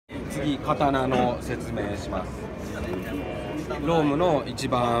次刀の説明します。ロームの一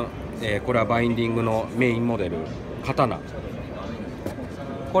番、これはバインディングのメインモデル刀。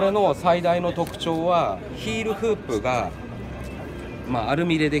これの最大の特徴はヒールフープが、アル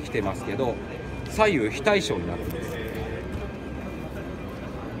ミでできてますけど左右非対称になってます。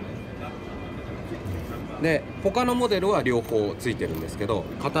で他のモデルは両方ついてるんですけど、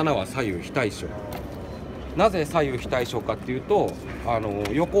刀は左右非対称。なぜ左右非対称かっていうと、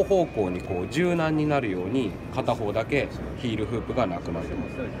横方向にこう柔軟になるように片方だけヒールフープがなくなってま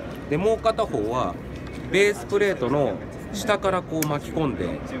す。でもう片方はベースプレートの下からこう巻き込ん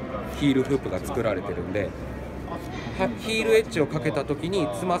でヒールフープが作られてるんで、ヒールエッジをかけた時に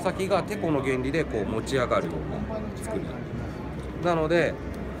つま先がテコの原理でこう持ち上がるような作りなので、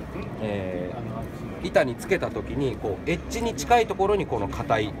板につけた時にこうエッジに近いところにこの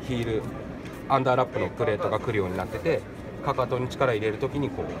硬いヒールアンダーラップのプレートが来るようになってて、かかとに力入れる時に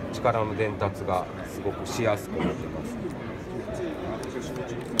こう力の伝達がすごくしやすくなってま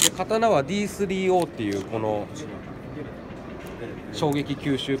す。で刀は D3O っていうこの衝撃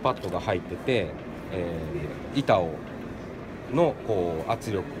吸収パッドが入ってて、板のこう圧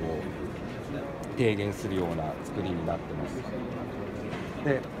力を低減するような作りになってます。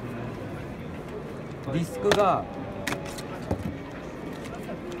でディスクが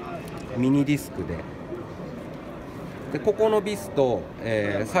ミニディスクでここのビスと、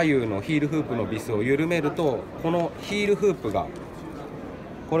左右のヒールフープのビスを緩めると、このヒールフープが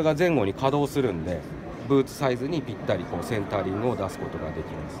これが前後に稼働するんで、ブーツサイズにぴったりこうセンタリングを出すことができ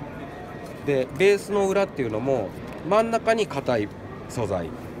ます。でベースの裏っていうのも真ん中に硬い素材、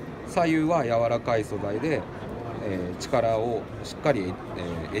左右は柔らかい素材で、力をしっかり、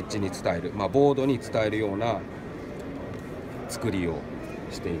エッジに伝える、ボードに伝えるような作りを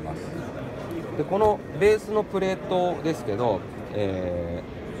しています。でこのベースのプレートですけど、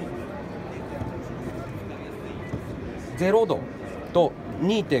0度と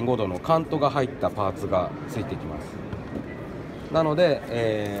 2.5 度のカントが入ったパーツがついてきます。なの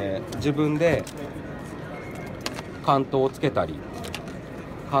で、自分でカントをつけたり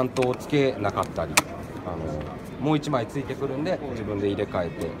カントをつけなかったり、もう1枚ついてくるんで自分で入れ替え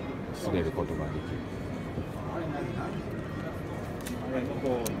て滑ることができる。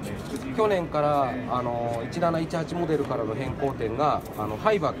去年から1718モデルからの変更点が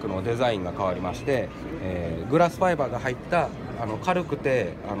ハイバックのデザインが変わりまして、グラスファイバーが入った軽く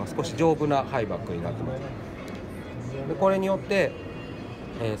て少し丈夫なハイバックになってます。でこれによって、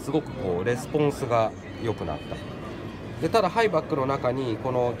すごくこうレスポンスが良くなった。でただハイバックの中に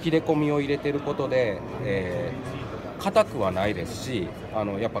この切れ込みを入れてることで、硬くはないですし、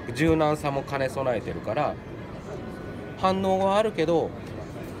やっぱ柔軟さも兼ね備えてるから反応はあるけど、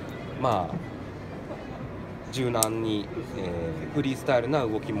柔軟に、フリースタイルな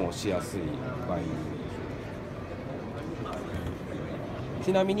動きもしやすいバインディングです。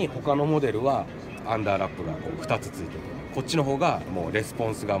ちなみに他のモデルはアンダーラップがこう2つついてて、こっちの方がもうレスポ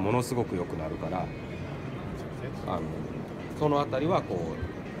ンスがものすごく良くなるから、その辺りはこ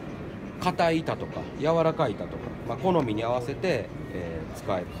う硬い板とか柔らかい板とか、好みに合わせて、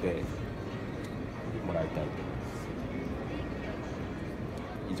使えてもらいたいと思いま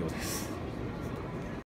す。以上です。